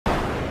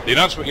The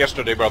announcement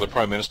yesterday by the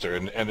Prime Minister,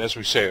 and as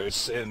we say,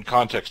 it's in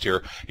context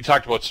here, he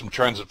talked about some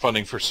transit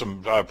funding for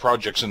some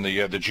projects in the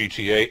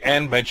GTA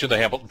and mentioned the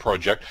Hamilton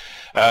project.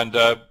 And,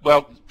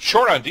 well,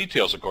 short on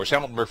details, of course.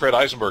 Hamilton Mayor Fred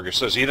Eisenberger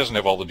says he doesn't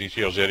have all the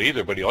details yet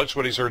either, but he likes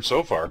what he's heard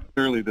so far.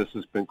 Clearly, this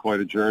has been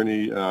quite a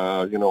journey.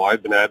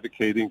 I've been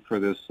advocating for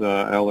this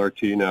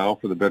LRT now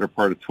for the better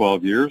part of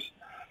 12 years.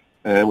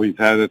 And we've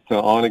had it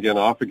on again,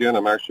 off again.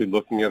 I'm actually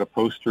looking at a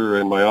poster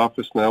in my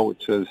office now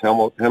which says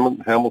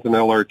Hamilton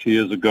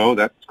LRT is a go.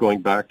 That's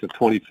going back to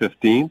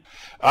 2015.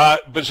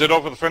 But is it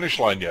over the finish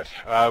line yet?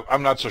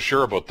 I'm not so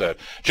sure about that.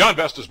 John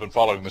Best has been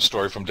following this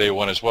story from day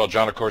one as well.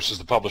 John, of course, is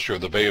the publisher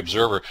of the Bay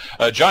Observer.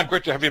 John,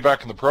 great to have you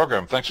back in the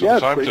program. Thanks for the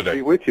time today. Yeah, great to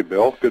be with you,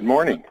 Bill. Good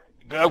morning.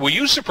 Were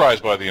you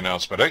surprised by the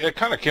announcement? It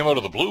kind of came out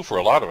of the blue for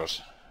a lot of us.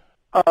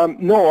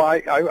 No,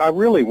 I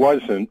really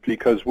wasn't,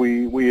 because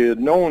we had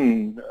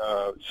known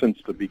since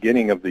the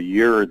beginning of the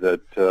year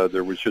that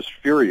there was just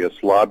furious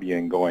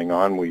lobbying going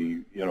on.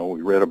 We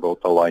read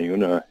about the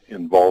LIUNA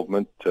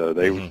involvement.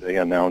 They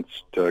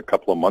announced a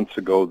couple of months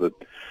ago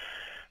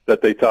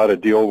that they thought a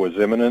deal was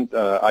imminent.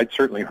 I'd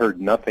certainly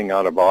heard nothing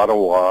out of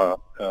Ottawa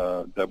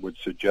that would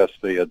suggest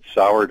they had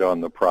soured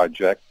on the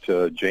project.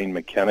 Jane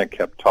McKenna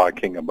kept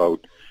talking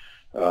about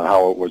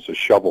how it was a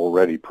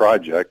shovel-ready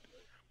project.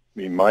 I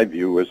mean, my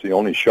view is the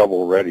only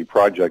shovel-ready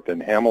project in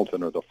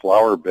Hamilton are the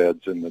flower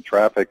beds in the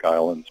traffic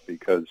islands,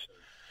 because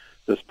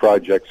this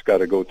project's got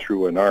to go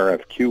through an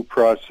RFQ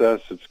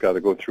process. It's got to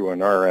go through an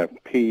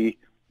RFP.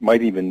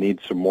 Might even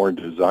need some more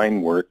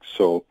design work.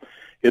 So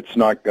it's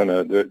not going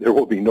to, there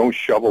will be no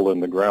shovel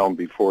in the ground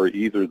before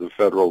either the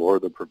federal or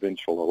the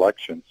provincial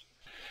elections.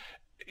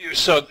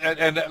 So,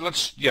 and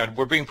let's,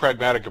 we're being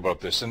pragmatic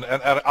about this, and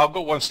I'll go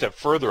one step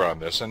further on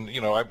this, and,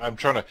 I'm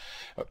trying to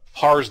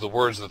parse the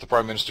words that the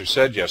Prime Minister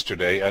said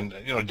yesterday, and,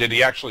 did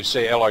he actually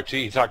say LRT?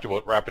 He talked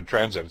about rapid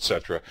transit,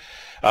 etc.,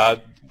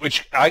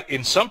 which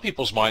in some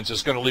people's minds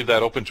is going to leave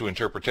that open to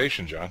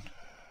interpretation, John.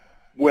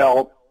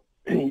 Well,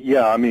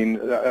 yeah, I mean,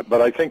 but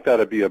I think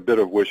that'd be a bit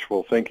of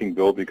wishful thinking,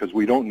 Bill, because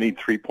we don't need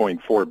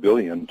 $3.4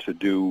 billion to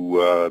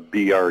do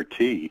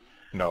BRT.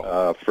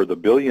 No. For the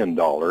 $1 billion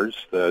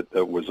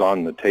that was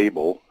on the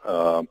table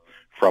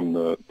from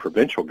the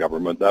provincial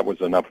government, that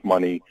was enough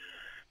money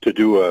to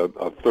do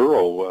a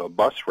thorough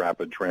bus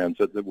rapid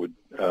transit that would,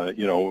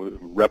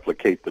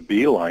 replicate the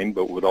B line,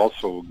 but would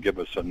also give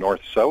us a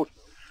north-south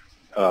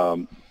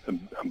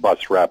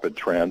bus rapid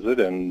transit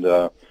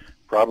and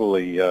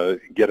probably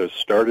get us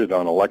started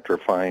on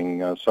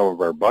electrifying some of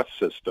our bus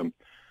system.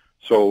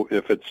 So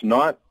if it's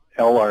not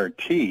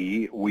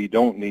LRT, we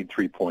don't need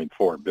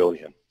 $3.4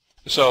 billion.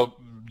 So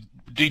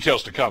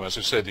details to come. As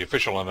I said, the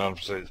official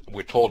announcement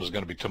we're told is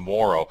going to be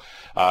tomorrow,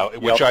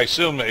 which I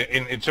assume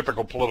in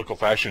typical political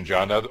fashion,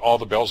 John, all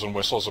the bells and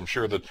whistles. I'm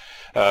sure that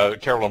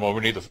Carolyn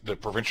Mulroney, the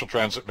provincial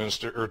transit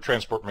minister or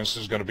transport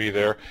minister, is going to be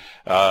there.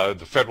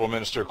 The federal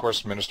minister, of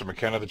course, Minister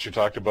McKenna that you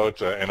talked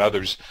about, and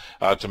others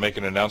to make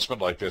an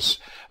announcement like this.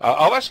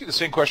 I'll ask you the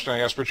same question I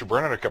asked Richard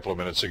Brennan a couple of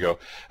minutes ago.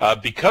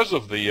 Because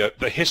of the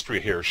history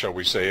here, shall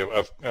we say,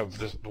 of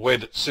the way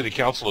that City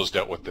Council has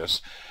dealt with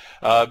this,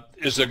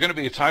 is there going to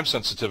be a time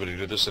sensitivity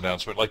to this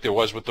announcement, like there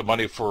was with the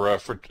money for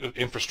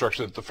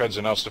infrastructure that the feds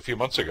announced a few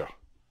months ago?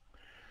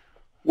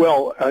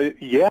 Well,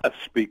 yes,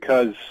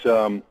 because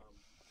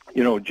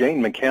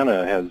Jane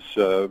McKenna has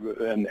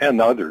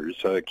and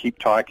others keep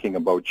talking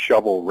about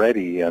shovel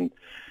ready, and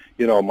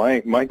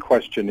my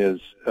question is,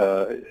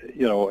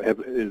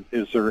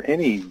 is there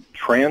any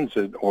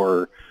transit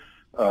or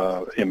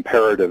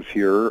imperative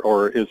here,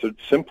 or is it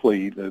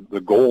simply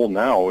the goal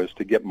now is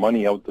to get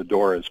money out the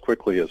door as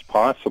quickly as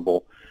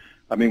possible?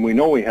 I mean, we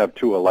know we have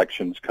 2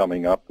 elections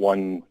coming up,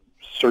 one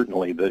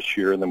certainly this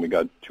year, and then we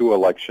got 2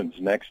 elections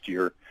next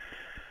year.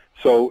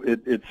 So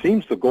it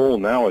seems the goal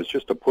now is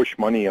just to push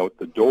money out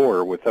the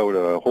door without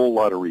a whole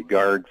lot of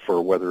regard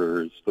for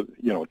whether it's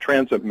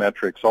transit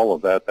metrics, all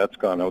of that's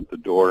gone out the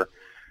door.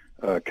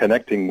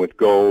 Connecting with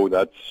GO,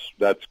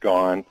 that's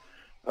gone.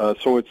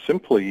 So it's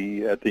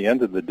simply, at the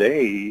end of the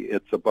day,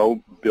 it's about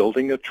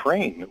building a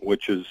train,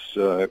 which is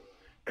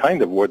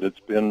kind of what it's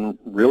been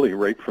really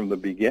right from the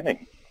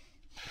beginning.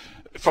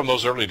 From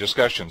those early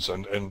discussions,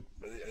 and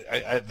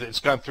it's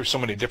gone through so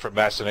many different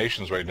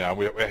machinations right now.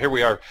 Here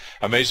we are,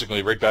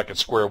 amazingly, right back at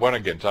square one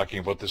again, talking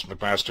about this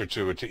McMaster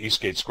to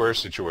Eastgate Square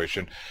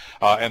situation,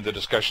 and the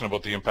discussion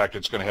about the impact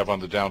it's going to have on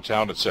the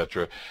downtown,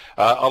 etc.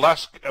 I'll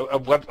ask,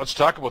 let's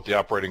talk about the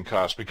operating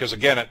costs, because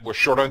again, we're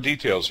short on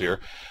details here,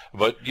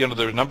 but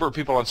there's a number of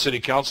people on City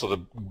Council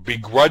that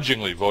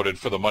begrudgingly voted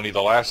for the money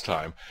the last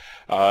time.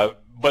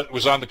 But it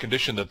was on the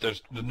condition that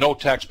there's no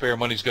taxpayer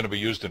money is going to be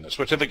used in this,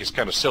 which I think is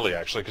kind of silly,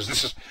 actually, because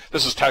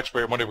this is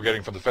taxpayer money we're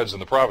getting from the feds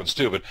and the province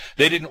too. But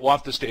they didn't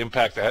want this to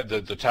impact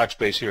the tax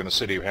base here in the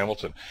city of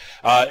Hamilton.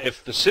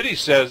 If the city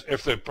says,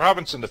 if the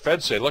province and the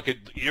feds say, look,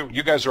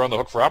 you guys are on the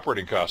hook for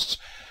operating costs,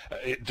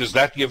 does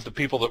that give the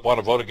people that want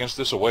to vote against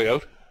this a way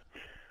out?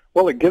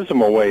 Well, it gives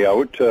them a way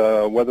out.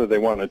 Whether they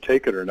want to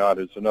take it or not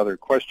is another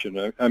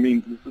question. I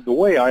mean, the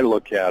way I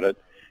look at it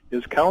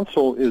is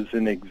council is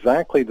in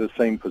exactly the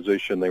same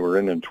position they were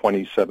in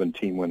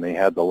 2017 when they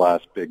had the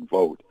last big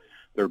vote.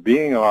 They're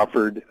being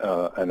offered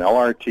an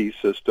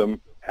LRT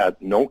system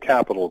at no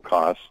capital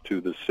cost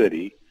to the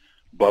city,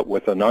 but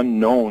with an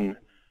unknown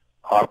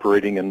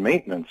operating and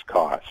maintenance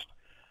cost.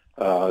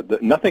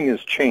 Nothing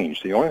has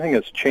changed. The only thing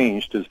that's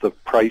changed is the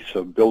price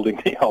of building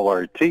the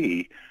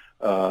LRT.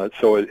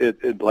 So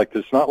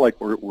it's not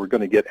like we're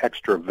going to get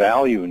extra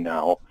value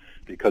now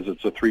because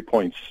it's a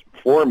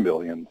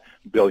 $3.4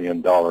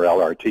 billion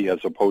LRT as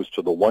opposed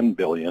to the $1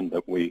 billion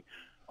that we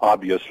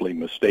obviously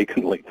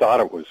mistakenly thought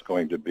it was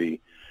going to be.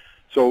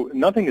 So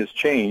nothing has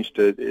changed.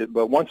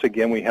 But once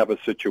again, we have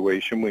a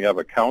situation. We have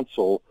a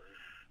council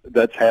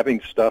that's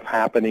having stuff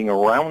happening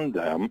around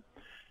them,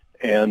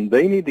 and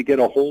they need to get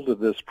a hold of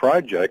this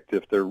project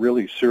if they're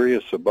really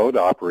serious about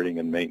operating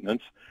and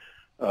maintenance.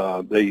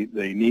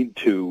 They need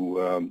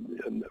to,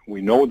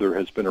 we know there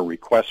has been a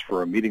request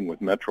for a meeting with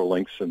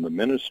Metrolinx and the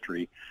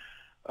ministry.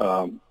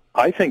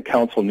 I think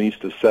council needs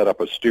to set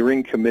up a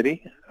steering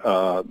committee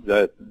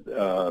that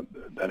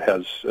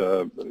has,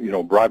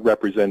 broad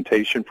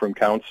representation from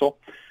council.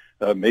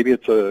 Maybe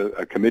it's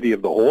a committee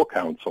of the whole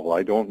council,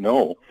 I don't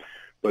know.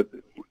 But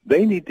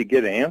they need to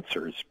get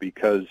answers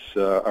because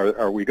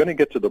are we going to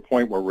get to the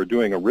point where we're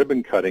doing a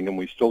ribbon cutting and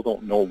we still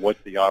don't know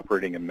what the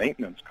operating and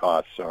maintenance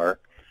costs are?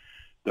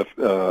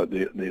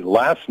 The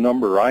last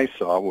number I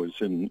saw was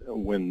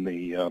when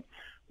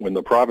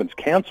the province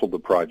canceled the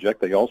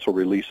project, they also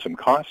released some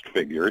cost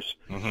figures,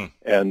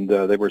 and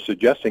they were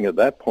suggesting at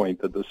that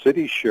point that the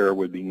city's share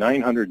would be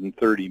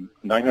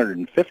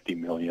 $950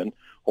 million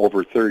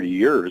over 30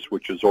 years,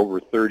 which is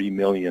over $30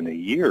 million a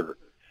year.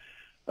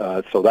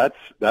 So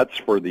that's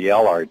for the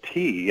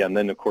LRT, and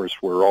then of course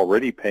we're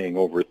already paying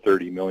over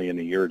 $30 million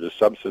a year to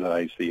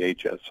subsidize the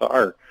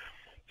HSR.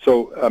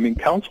 So I mean,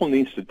 council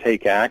needs to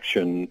take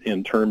action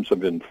in terms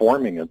of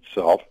informing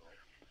itself.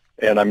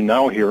 And I'm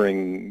now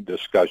hearing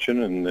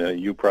discussion, and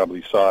you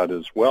probably saw it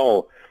as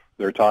well.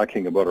 They're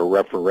talking about a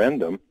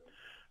referendum.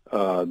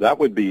 That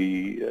would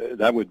be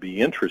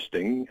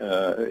interesting.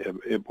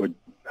 It would,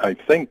 I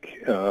think,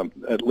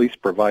 at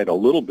least provide a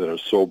little bit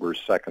of sober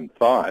second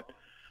thought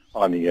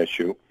on the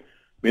issue.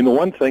 I mean, the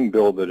one thing,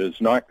 Bill, that is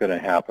not going to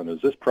happen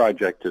is this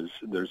project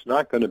there's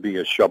not going to be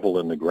a shovel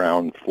in the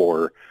ground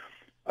for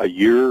a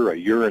year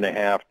and a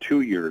half,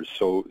 2 years.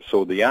 So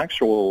the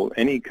actual,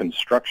 any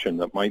construction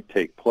that might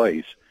take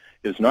place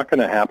is not going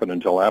to happen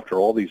until after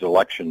all these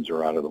elections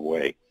are out of the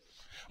way.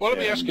 Well, let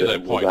me ask you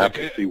that point. We'll have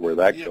to see where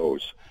that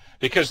goes.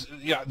 Because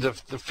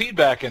the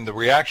feedback and the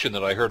reaction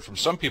that I heard from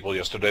some people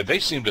yesterday, they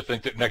seem to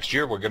think that next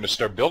year we're going to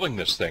start building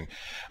this thing.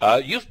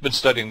 You've been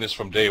studying this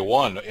from day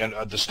one,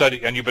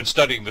 and you've been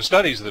studying the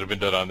studies that have been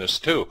done on this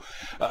too.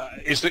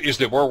 Is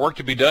there more work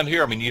to be done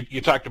here? I mean, you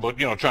talked about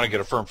trying to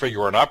get a firm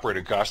figure on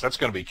operating costs. That's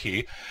going to be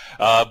key.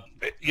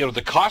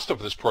 The cost of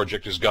this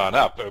project has gone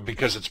up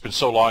because it's been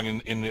so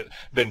long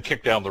been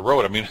kicked down the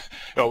road. I mean,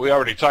 we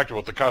already talked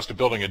about the cost of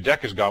building a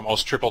deck has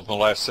almost tripled in the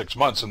last 6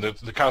 months, and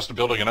the cost of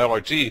building an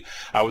LRT,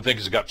 I would think,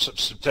 has got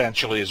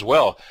substantially as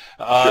well.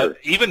 Sure.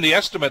 Even the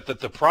estimate that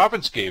the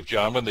province gave,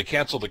 John, when they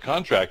canceled the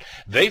contract,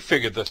 they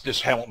figured that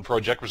this Hamilton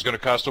project was going to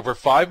cost over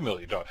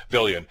 $5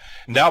 billion.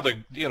 Now,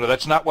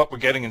 that's not what we're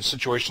getting in a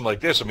situation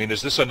like this. I mean,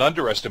 is this an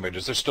underestimate?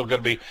 Is there still going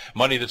to be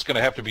money that's going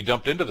to have to be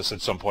dumped into this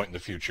at some point in the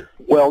future?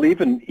 Well,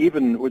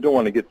 even we don't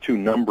want to get too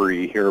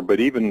numbery here, but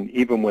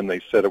even when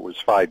they said it was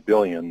 $5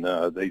 billion,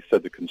 they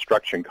said the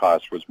construction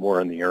cost was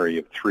more in the area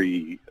of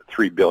 $3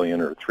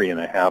 billion or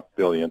 $3.5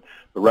 billion.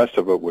 The rest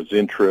of it was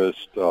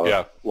interest,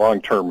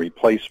 long-term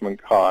replacement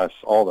costs,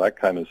 all that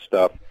kind of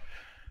stuff.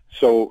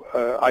 So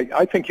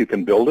I think you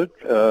can build it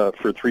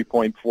for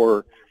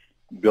 $3.4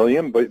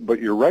 billion, but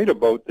you're right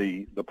about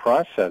the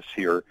process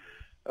here.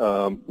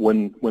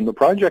 When the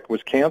project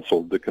was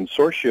canceled, the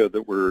consortia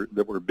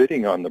that were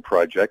bidding on the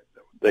project,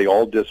 they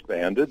all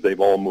disbanded. They've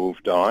all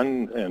moved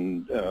on,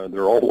 and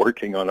they're all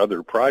working on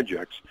other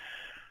projects.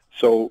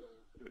 So,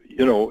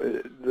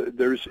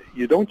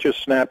 you don't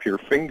just snap your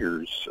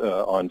fingers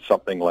on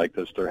something like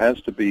this. There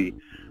has to be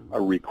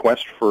a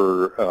request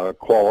for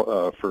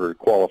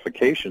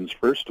qualifications,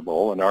 first of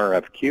all, an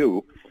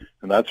RFQ,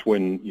 and that's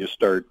when you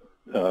start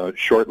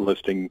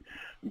shortlisting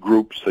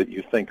groups that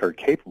you think are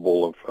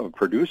capable of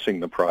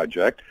producing the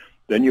project.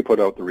 Then you put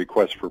out the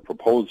request for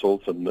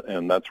proposals,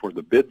 and that's where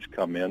the bids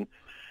come in.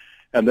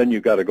 And then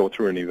you've got to go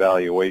through an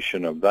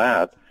evaluation of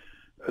that.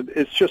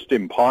 It's just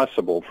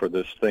impossible for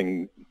this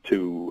thing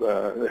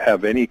to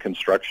have any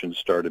construction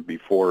started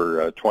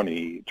before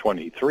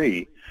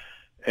 2023.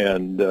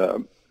 And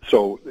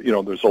so,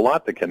 there's a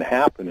lot that can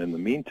happen in the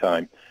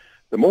meantime.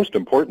 The most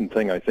important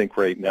thing, I think,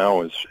 right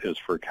now is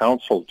for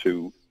council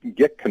to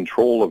get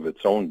control of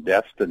its own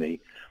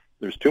destiny.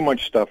 There's too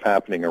much stuff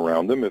happening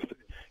around them.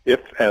 If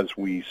as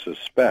we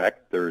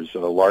suspect, there's a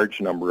large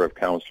number of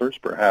councillors,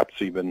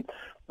 perhaps even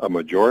a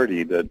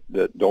majority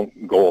that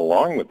don't go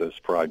along with this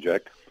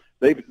project,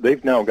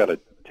 they've now got to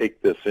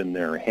take this in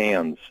their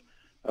hands.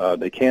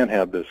 They can't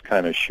have this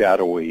kind of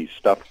shadowy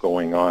stuff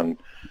going on,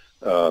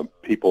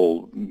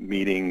 people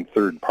meeting,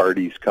 third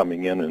parties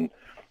coming in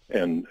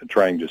and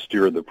trying to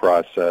steer the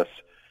process.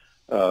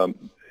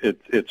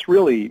 It's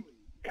really,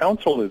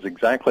 council is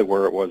exactly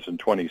where it was in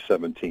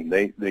 2017.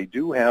 They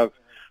do have,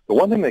 the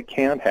one thing that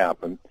can't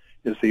happen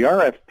is the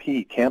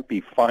RFP can't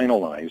be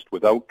finalized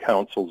without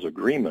council's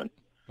agreement.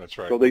 That's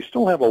right. So they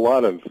still have a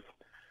lot of,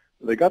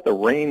 they got the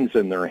reins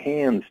in their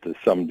hands to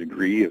some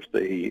degree if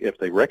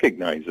they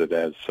recognize it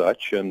as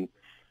such. And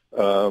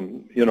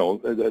you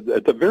know,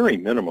 at the very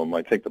minimum,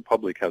 I think the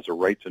public has a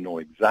right to know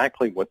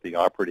exactly what the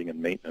operating and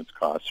maintenance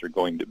costs are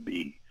going to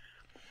be,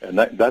 and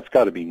that's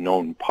got to be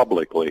known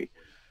publicly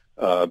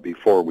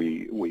before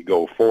we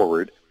go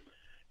forward.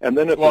 And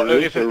then if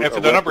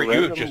the number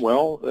you just,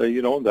 well,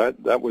 you know,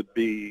 that would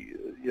be,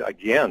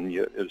 again,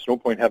 there's no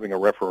point having a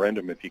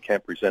referendum if you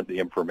can't present the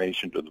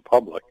information to the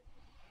public.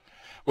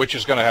 Which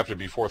is going to have to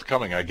be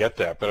forthcoming. I get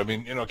that, but I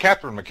mean, you know,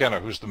 Catherine McKenna,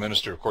 who's the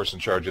minister, of course, in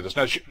charge of this.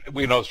 Now,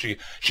 we know she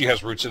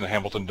has roots in the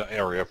Hamilton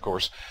area, of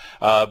course,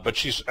 but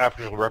she's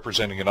actually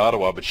representing in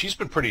Ottawa. But she's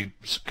been pretty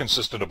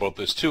consistent about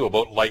this too,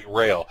 about light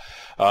rail.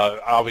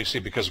 Obviously,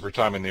 because of her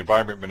time in the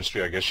Environment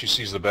Ministry, I guess she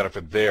sees the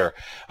benefit there.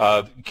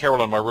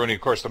 Caroline Mulroney, of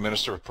course, the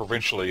minister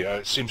provincially,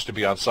 seems to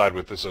be on side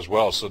with this as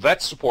well. So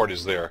that support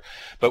is there.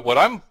 But what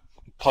I'm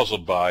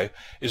puzzled by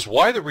is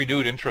why the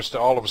renewed interest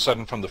all of a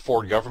sudden from the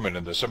Ford government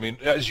in this. I mean,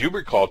 as you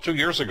recall, 2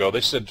 years ago they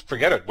said,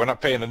 forget it, we're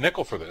not paying a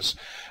nickel for this.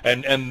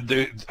 And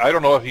I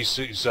don't know if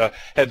he's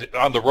had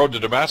on the road to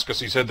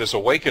Damascus, he's had this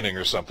awakening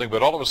or something,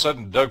 but all of a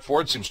sudden Doug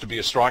Ford seems to be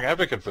a strong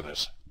advocate for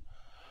this.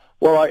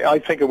 Well, I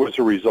think it was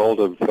a result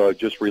of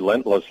just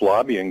relentless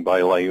lobbying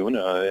by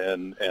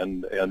LiUNA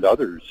and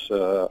others.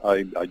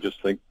 I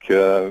just think,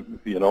 you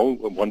know,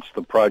 once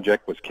the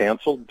project was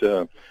canceled,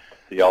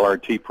 the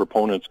LRT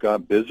proponents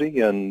got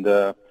busy, and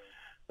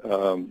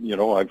you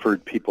know, I've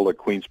heard people at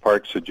Queen's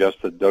Park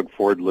suggest that Doug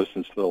Ford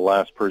listens to the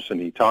last person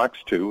he talks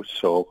to.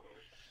 So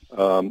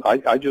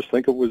I just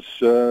think it was,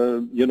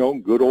 you know,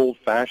 good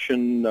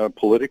old-fashioned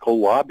political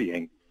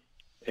lobbying.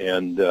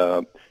 And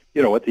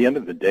you know, at the end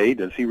of the day,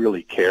 does he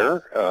really care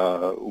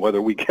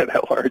whether we get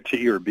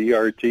LRT or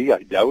BRT?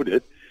 I doubt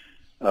it.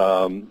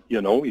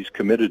 You know, he's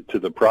committed to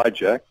the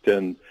project,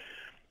 and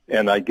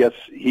I guess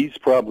he's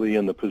probably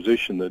in the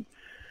position that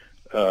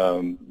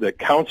that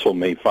council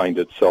may find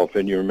itself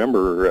in. You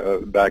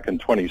remember back in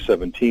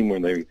 2017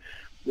 when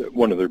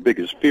one of their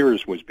biggest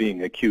fears was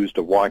being accused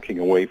of walking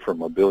away from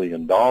 $1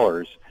 billion.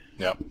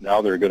 Yep.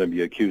 Now they're going to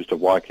be accused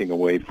of walking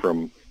away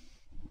from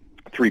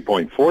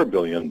 $3.4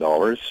 billion.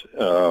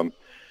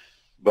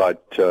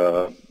 But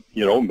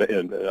you know,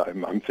 and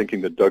I'm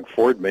thinking that Doug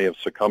Ford may have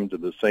succumbed to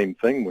the same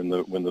thing when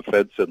the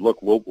Fed said, "Look,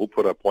 we'll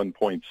put up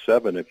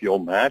 1.7 if you'll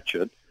match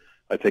it."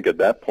 I think at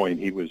that point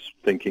he was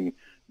thinking,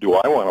 do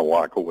I want to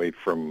walk away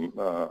from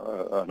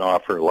an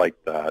offer like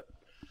that?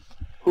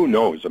 Who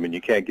knows? I mean,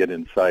 you can't get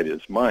inside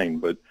his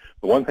mind, but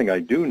the one thing I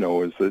do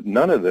know is that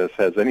none of this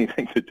has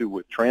anything to do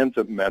with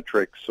transit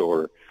metrics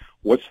or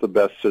what's the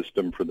best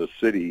system for the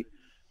city.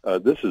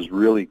 This has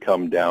really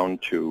come down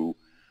to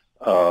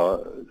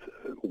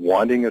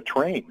wanting a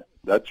train.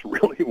 That's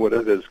really what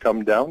it has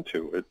come down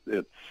to.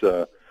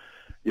 It's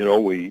you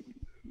know,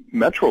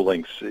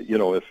 Metrolinx, you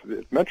know, if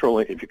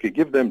Metrolink, if you could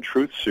give them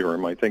truth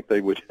serum, I think they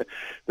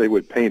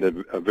would paint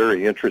a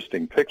very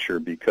interesting picture,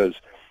 because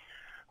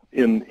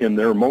in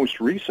their most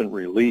recent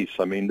release,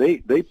 I mean,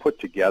 they put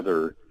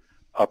together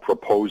a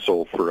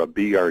proposal for a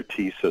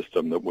BRT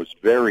system that was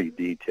very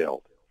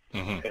detailed.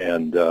 Mm-hmm.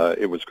 And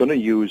it was going to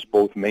use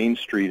both Main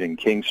Street and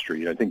King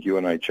Street. I think you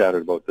and I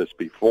chatted about this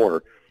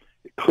before.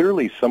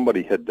 Clearly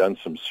somebody had done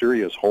some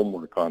serious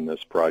homework on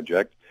this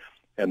project,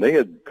 and they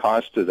had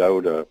costed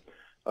out a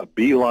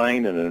B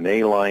line and an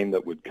A line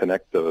that would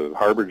connect the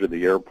harbor to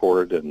the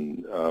airport,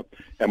 and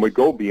would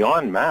go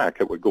beyond Mac.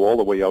 It would go all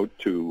the way out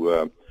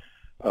to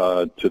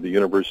the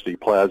University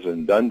Plaza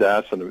in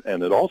Dundas,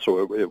 and it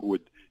also it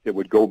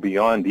would go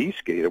beyond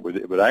Eastgate. It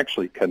would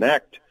actually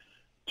connect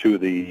to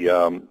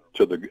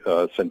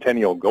the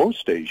Centennial GO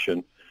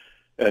station.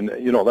 And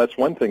you know, that's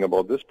one thing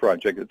about this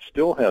project. It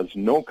still has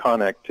no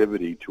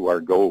connectivity to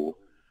our GO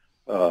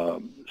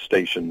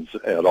stations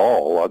at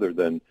all, other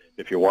than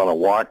if you want to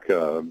walk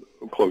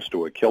close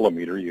to a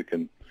kilometer, you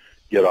can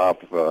get off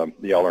the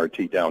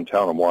LRT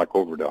downtown and walk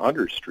over to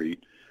Hunter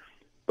Street.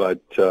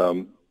 But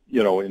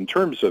you know, in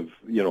terms of,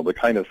 you know, the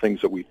kind of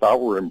things that we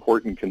thought were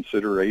important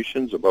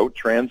considerations about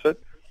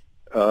transit,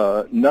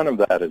 none of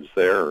that is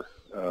there.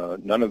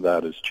 None of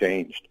that has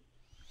changed.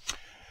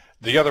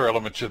 The other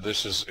element to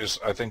this is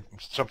I think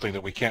something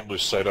that we can't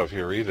lose sight of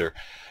here either.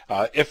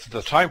 If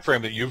the time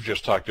frame that you've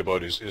just talked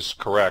about is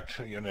correct,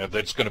 you know,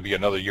 that's going to be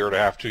another year and a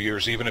half, 2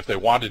 years, even if they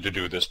wanted to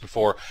do this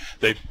before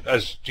they,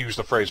 as to use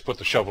the phrase, put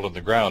the shovel in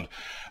the ground.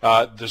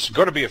 There's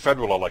going to be a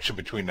federal election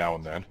between now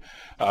and then.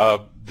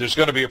 There's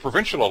going to be a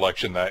provincial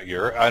election that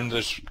year, and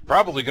there's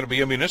probably going to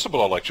be a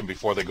municipal election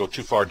before they go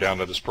too far down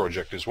to this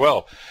project as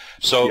well.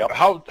 So yep.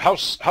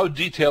 How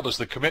detailed is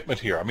the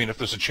commitment here? I mean, if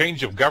there's a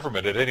change of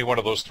government at any one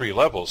of those three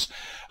levels,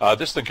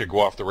 this thing could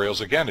go off the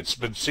rails again. It's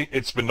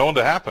been known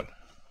to happen.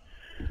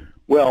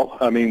 Well,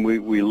 I mean,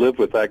 we live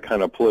with that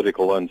kind of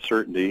political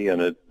uncertainty, and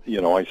it,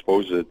 you know, I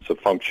suppose it's a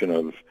function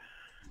of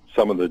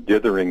some of the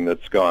dithering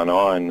that's gone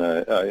on.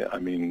 I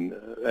mean,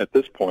 at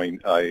this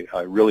point, I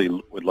really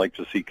would like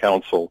to see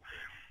council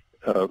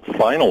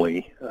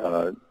finally,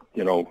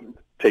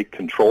 take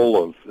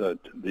control of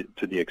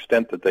to the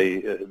extent that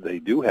they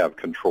do have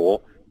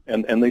control,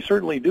 and they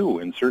certainly do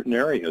in certain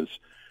areas.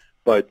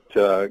 But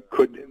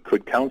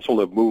could council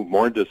have moved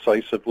more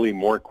decisively,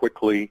 more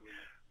quickly,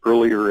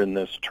 earlier in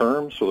this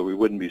term, so that we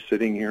wouldn't be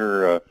sitting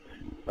here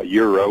a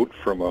year out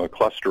from a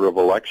cluster of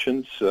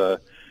elections?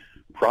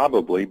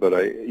 Probably, but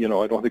I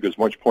don't think there's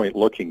much point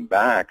looking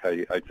back.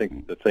 I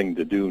think the thing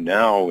to do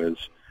now is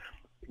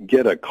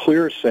get a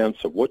clear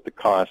sense of what the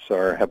costs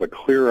are, have a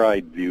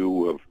clear-eyed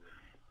view of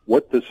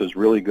what this is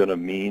really going to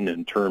mean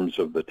in terms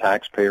of the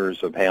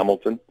taxpayers of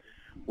Hamilton,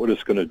 what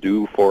it's going to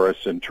do for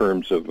us in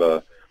terms of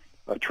a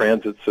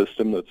transit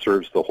system that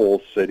serves the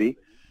whole city.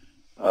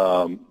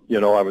 I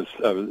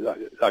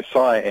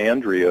saw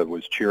Andrea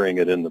was cheering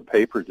it in the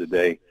paper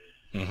today.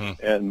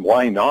 Mm-hmm. And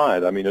why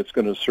not? I mean, it's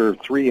going to serve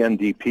 3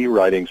 NDP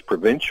ridings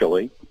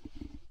provincially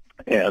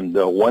and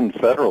 1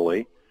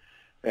 federally.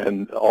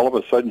 And all of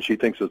a sudden she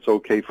thinks it's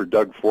okay for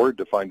Doug Ford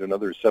to find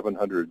another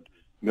 $700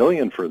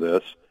 million for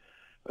this.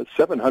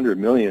 $700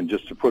 million,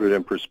 just to put it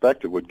in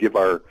perspective, would give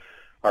our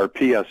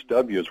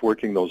PSWs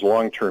working those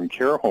long-term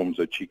care homes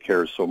that she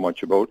cares so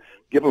much about,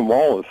 give them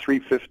all a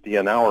 $350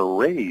 an hour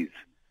raise.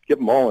 Give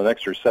them all an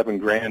extra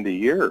 $7,000 a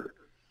year.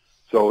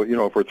 So,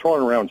 if we're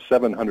throwing around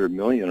 $700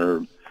 million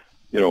or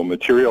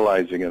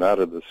materializing it out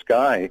of the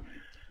sky,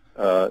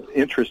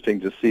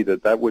 interesting to see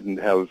that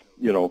wouldn't have,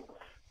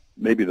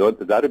 maybe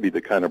that'd be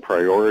the kind of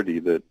priority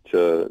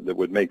that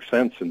would make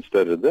sense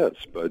instead of this.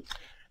 But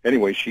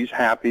anyway, she's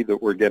happy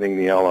that we're getting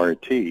the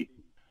LRT.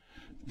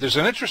 There's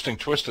an interesting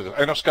twist to it.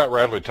 I know Scott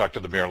Radley talked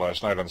to the mayor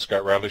last night on the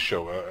Scott Radley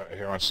Show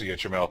here on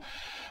CHML,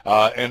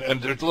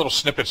 and there's little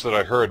snippets that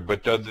I heard,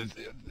 but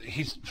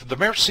the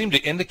mayor seemed to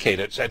indicate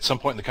it at some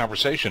point in the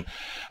conversation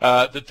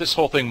that this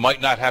whole thing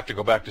might not have to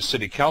go back to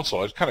city council.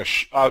 I was kind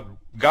of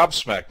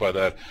gobsmacked by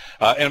that.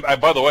 And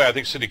by the way, I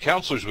think city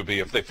councilors would be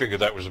if they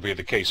figured that was to be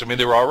the case. I mean,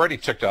 they were already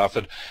ticked off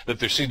that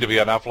there seemed to be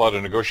an awful lot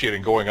of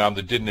negotiating going on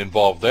that didn't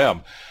involve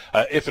them.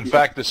 If in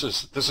fact this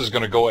is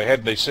going to go ahead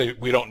and they say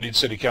we don't need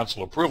city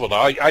council approval.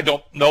 Now, I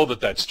don't know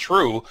that that's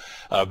true.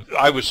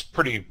 I was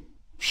pretty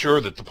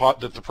sure that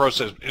the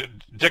process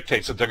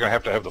dictates that they're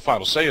going to have the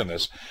final say in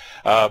this.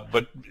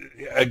 But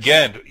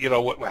again,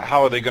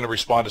 how are they going to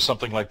respond to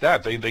something like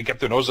that? They get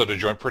their nose out of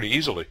joint pretty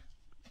easily.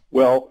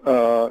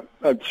 Well,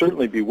 I'd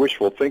certainly be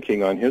wishful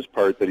thinking on his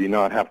part that he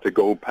not have to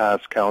go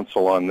past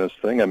council on this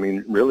thing. I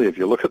mean, really, if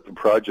you look at the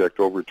project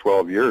over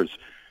 12 years,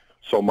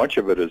 so much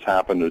of it has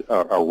happened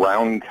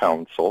around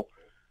council.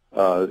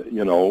 I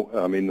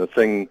mean, the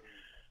thing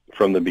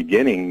from the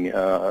beginning,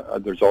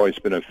 there's always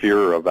been a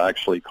fear of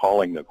actually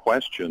calling the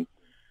question.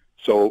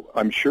 So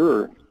I'm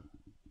sure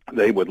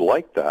they would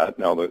like that.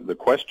 Now, the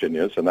question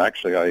is, and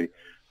actually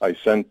I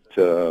sent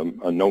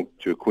a note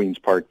to Queen's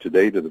Park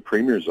today to the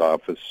Premier's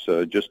office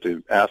just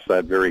to ask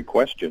that very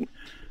question.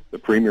 The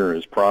Premier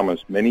has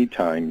promised many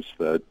times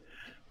that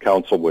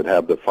council would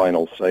have the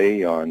final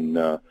say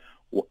on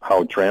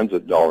how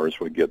transit dollars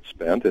would get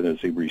spent, and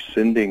is he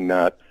rescinding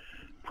that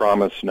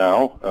promise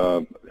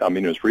now? I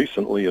mean, as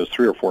recently as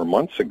 3 or 4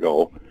 months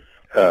ago,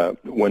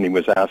 when he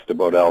was asked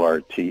about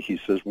LRT, he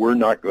says, we're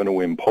not going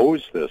to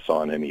impose this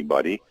on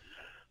anybody.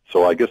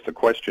 So I guess the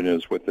question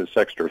is, with this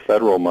extra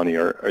federal money,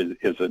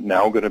 is it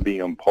now going to be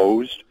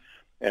imposed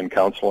and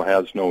council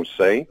has no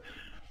say?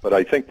 But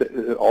I think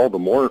that all the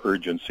more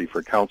urgency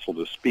for council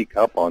to speak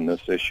up on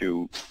this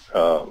issue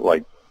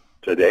like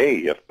today,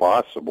 if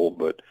possible,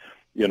 but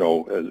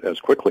as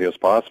quickly as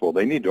possible.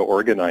 They need to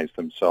organize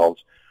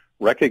themselves,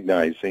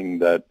 recognizing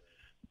that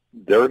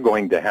they're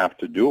going to have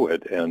to do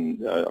it.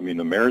 And I mean,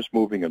 the mayor's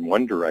moving in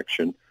one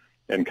direction,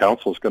 and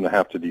council's going to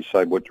have to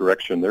decide what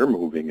direction they're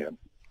moving in.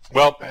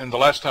 Well, and the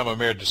last time a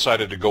mayor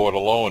decided to go it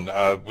alone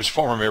was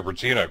former Mayor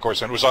Bertina, of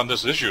course, and it was on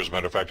this issue, as a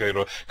matter of fact,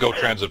 Go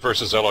Transit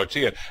versus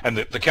LRT, and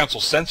the council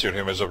censored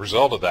him as a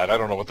result of that. I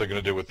don't know what they're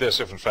going to do with this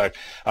if, in fact,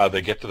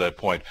 they get to that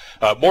point.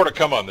 More to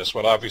come on this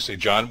one, obviously,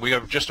 John. We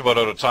have just about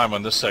out of time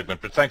on this segment,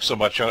 but thanks so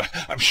much.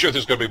 I'm sure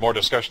there's going to be more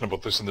discussion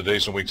about this in the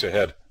days and weeks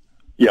ahead.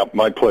 Yeah,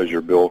 my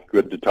pleasure, Bill.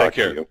 Good to talk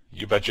to you.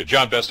 You betcha.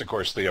 John Best, of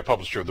course, the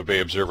publisher of the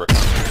Bay Observer.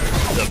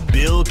 The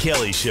Bill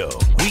Kelly Show,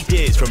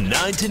 weekdays from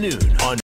 9 to noon on